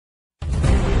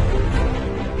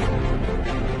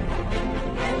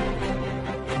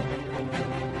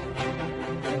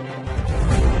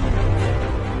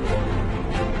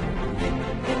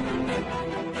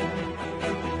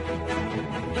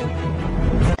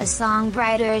A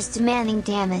songwriter is demanding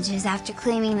damages after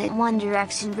claiming that One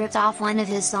Direction ripped off one of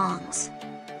his songs.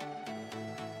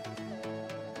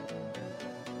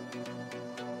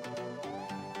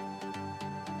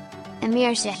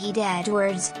 Amir Shahid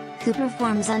Edwards, who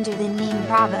performs under the name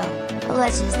Bravo,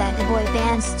 alleges that the boy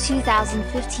band's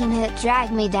 2015 hit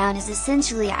Drag Me Down is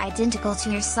essentially identical to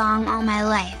her song All My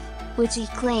Life, which he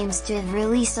claims to have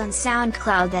released on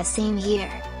SoundCloud that same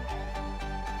year.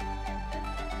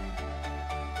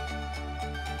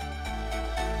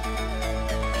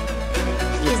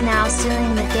 He is now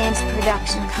suing the band's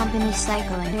production company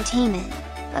Psycho Entertainment,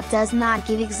 but does not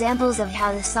give examples of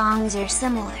how the songs are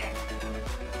similar.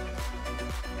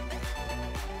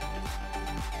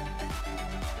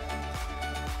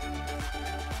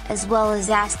 As well as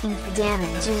asking for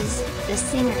damages, the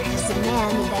singer has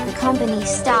demanded that the company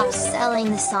stops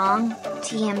selling the song,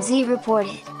 TMZ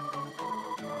reported.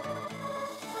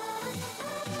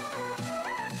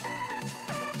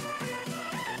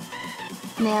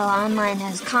 Mail Online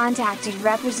has contacted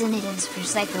representatives for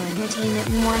Psycho Entertainment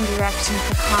and One Direction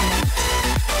for comment.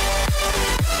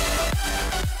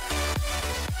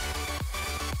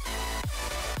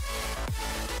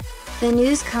 The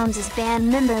news comes as band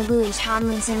member Louis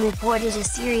Tomlinson reported a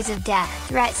series of death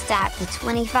threats that the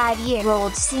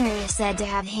 25-year-old singer is said to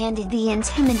have handed the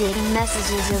intimidating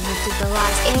messages over to the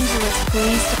Los Angeles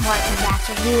Police Department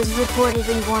after he was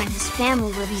reportedly warned his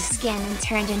family would be scanned and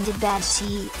turned into bed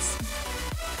sheets.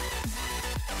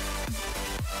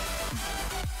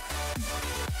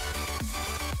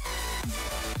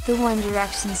 The One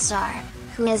Direction star,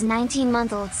 who has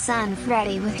 19-month-old son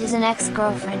Freddie with his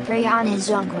ex-girlfriend Brianna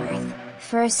Jungwirth,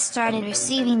 first started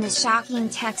receiving the shocking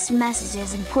text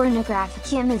messages and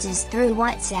pornographic images through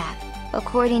WhatsApp,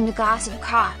 according to Gossip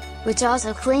Cop, which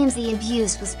also claims the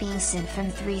abuse was being sent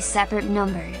from 3 separate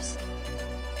numbers.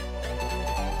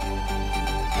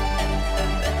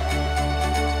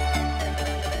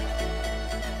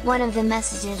 One of the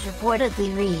messages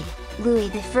reportedly read, "Louis,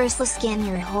 the first will scan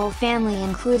your whole family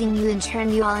including you and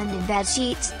turn you all into bed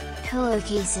sheets,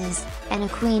 pillowcases, and a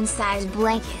queen-size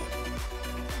blanket."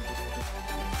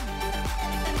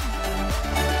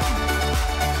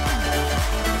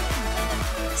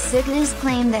 Sickness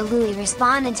claimed that Louis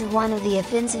responded to one of the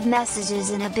offensive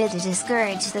messages in a bid to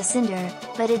discourage the sender,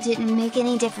 but it didn't make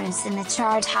any difference, and the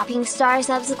chart-topping star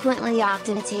subsequently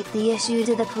opted to take the issue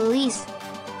to the police.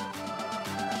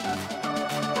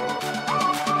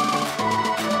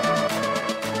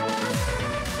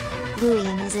 Louis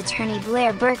and his attorney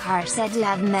Blair Burkhart said to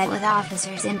have met with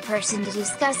officers in person to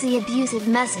discuss the abusive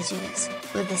messages,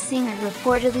 with the singer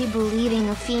reportedly believing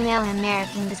a female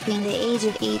American between the age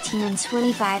of 18 and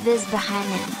 25 is behind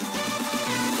them.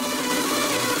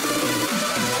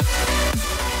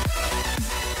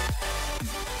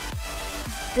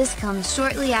 This comes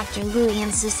shortly after Louis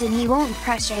insisted he won't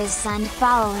pressure his son to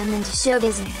follow him into show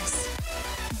business.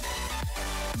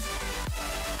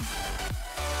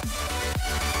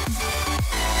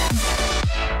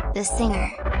 The singer,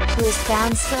 who has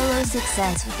found solo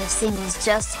success with the singles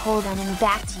Just Hold On and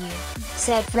Back to You,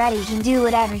 said Freddie can do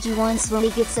whatever he wants when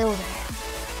he gets older.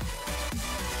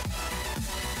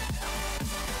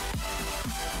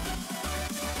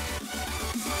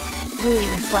 Louis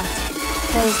reflected,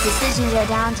 "Those decisions are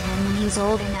down to him when he's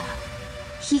old enough.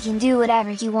 He can do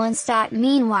whatever he wants."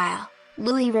 Meanwhile,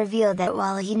 Louis revealed that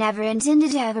while he never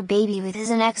intended to have a baby with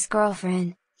his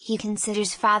ex-girlfriend, he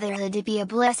considers fatherhood to be a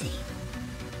blessing.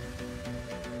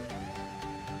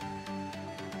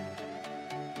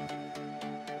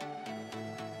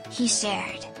 He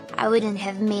shared, "I wouldn't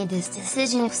have made this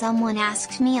decision if someone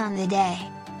asked me on the day.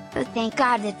 But thank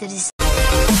God that the decision